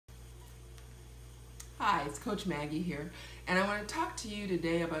Hi, it's Coach Maggie here, and I want to talk to you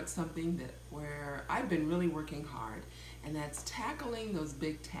today about something where I've been really working hard, and that's tackling those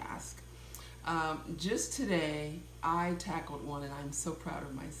big tasks. Just today, I tackled one, and I'm so proud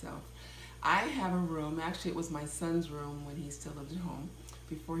of myself. I have a room, actually it was my son's room when he still lived at home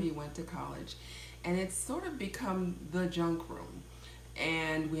before he went to college, and it's sort of become the junk room.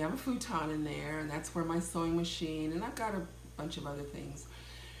 And we have a futon in there, and that's where my sewing machine, and I've got a bunch of other things.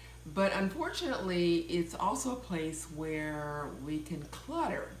 But unfortunately, it's also a place where we can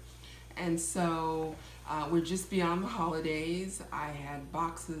clutter. And so we're just beyond the holidays. I had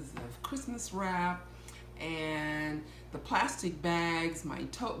boxes of Christmas wrap and the plastic bags, my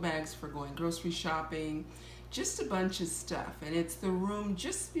tote bags for going grocery shopping, just a bunch of stuff. And it's the room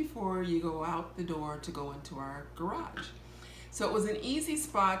just before you go out the door to go into our garage. So it was an easy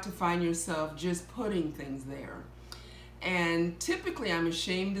spot to find yourself just putting things there. And typically, I'm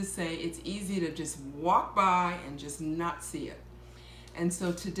ashamed to say, it's easy to just walk by and just not see it. And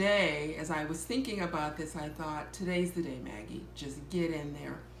so today, as I was thinking about this, I thought, today's the day, Maggie, just get in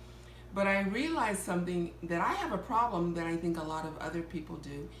there. But I realized something, that I have a problem that I think a lot of other people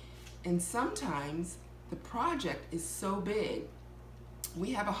do. And sometimes the project is so big,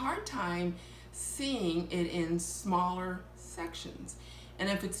 we have a hard time seeing it in smaller sections. And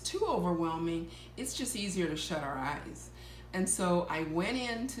if it's too overwhelming, it's just easier to shut our eyes. And so I went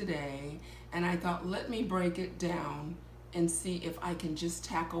in today and I thought, let me break it down and see if I can just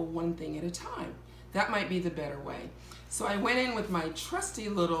tackle one thing at a time. That might be the better way. So I went in with my trusty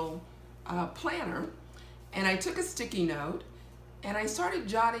little planner, and I took a sticky note and I started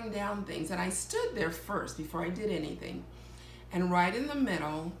jotting down things. And I stood there first before I did anything. And right in the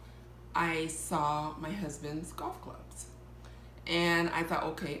middle, I saw my husband's golf clubs. And I thought,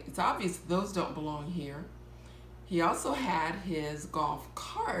 okay, it's obvious those don't belong here. He also had his golf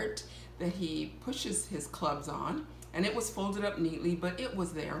cart that he pushes his clubs on, and it was folded up neatly, but it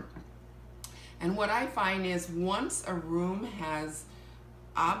was there. And what I find is once a room has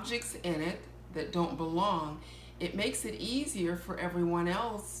objects in it that don't belong, it makes it easier for everyone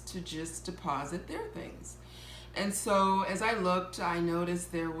else to just deposit their things. And so as I looked, I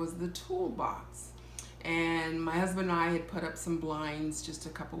noticed there was the toolbox. And my husband and I had put up some blinds just a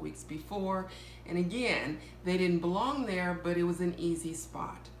couple weeks before. And again, they didn't belong there, but it was an easy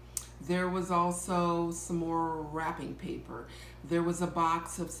spot. There was also some more wrapping paper. There was a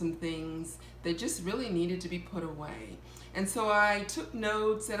box of some things that just really needed to be put away. And so I took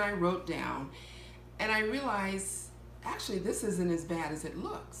notes and I wrote down. And I realized, actually, this isn't as bad as it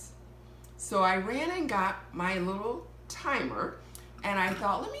looks. So I ran and got my little timer. And I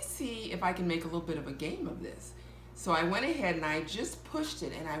thought, let me see if I can make a little bit of a game of this. So I went ahead and I just pushed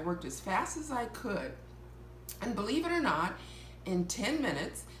it, and I worked as fast as I could. And believe it or not, in 10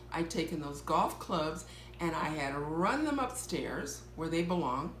 minutes, I'd taken those golf clubs and I had run them upstairs where they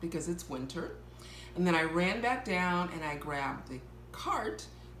belong because it's winter. And then I ran back down and I grabbed the cart,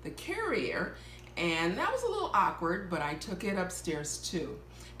 the carrier, and that was a little awkward, but I took it upstairs too.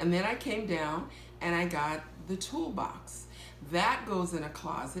 And then I came down and I got the toolbox. That goes in a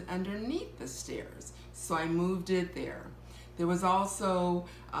closet underneath the stairs, so I moved it there. There was also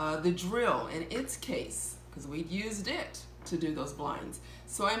the drill in its case, because we'd used it to do those blinds,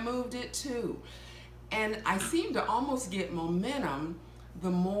 so I moved it too. And I seemed to almost get momentum. The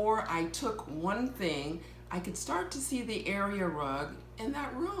more I took one thing, I could start to see the area rug in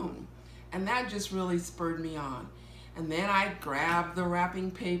that room, and that just really spurred me on. And then I grabbed the wrapping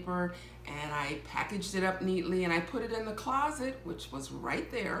paper and I packaged it up neatly and I put it in the closet, which was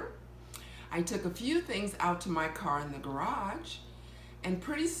right there. I took a few things out to my car in the garage, and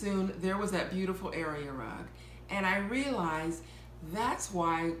pretty soon there was that beautiful area rug. And I realized that's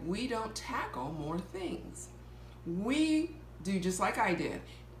why we don't tackle more things. We do just like I did.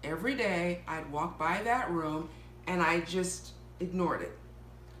 Every day I'd walk by that room and I just ignored it.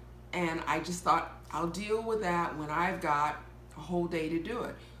 And I just thought, I'll deal with that when I've got a whole day to do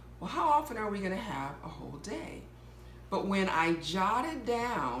it. Well, how often are we going to have a whole day? But when I jotted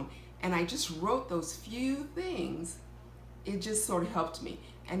down and I just wrote those few things, it just sort of helped me.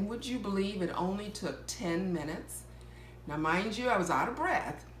 And would you believe it only took 10 minutes? Now, mind you, I was out of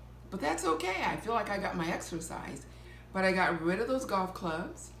breath, but that's okay. I feel like I got my exercise. But I got rid of those golf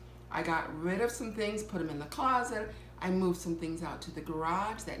clubs. I got rid of some things, put them in the closet. I moved some things out to the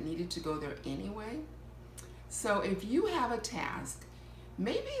garage that needed to go there anyway. So if you have a task,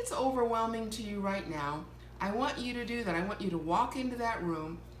 maybe it's overwhelming to you right now, I want you to do that. I want you to walk into that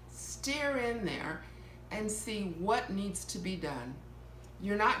room, stare in there, and see what needs to be done.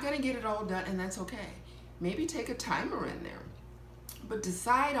 You're not going to get it all done, and that's okay. Maybe take a timer in there, but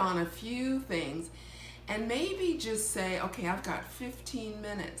decide on a few things And maybe just say, okay, I've got 15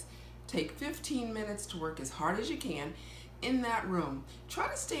 minutes. Take 15 minutes to work as hard as you can in that room. Try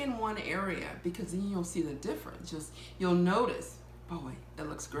to stay in one area, because then you'll see the difference. You'll notice, boy, it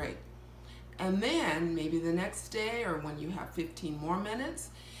looks great. And then maybe the next day, or when you have 15 more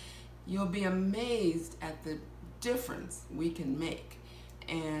minutes, you'll be amazed at the difference we can make.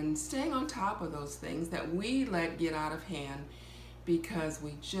 And staying on top of those things that we let get out of hand because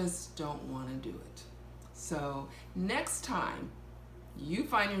we just don't want to do it. So next time you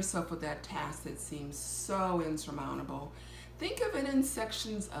find yourself with that task that seems so insurmountable, think of it in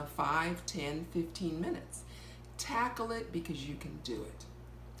sections of 5, 10, 15 minutes. Tackle it because you can do it.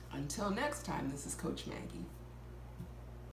 Until next time, this is Coach Maggie.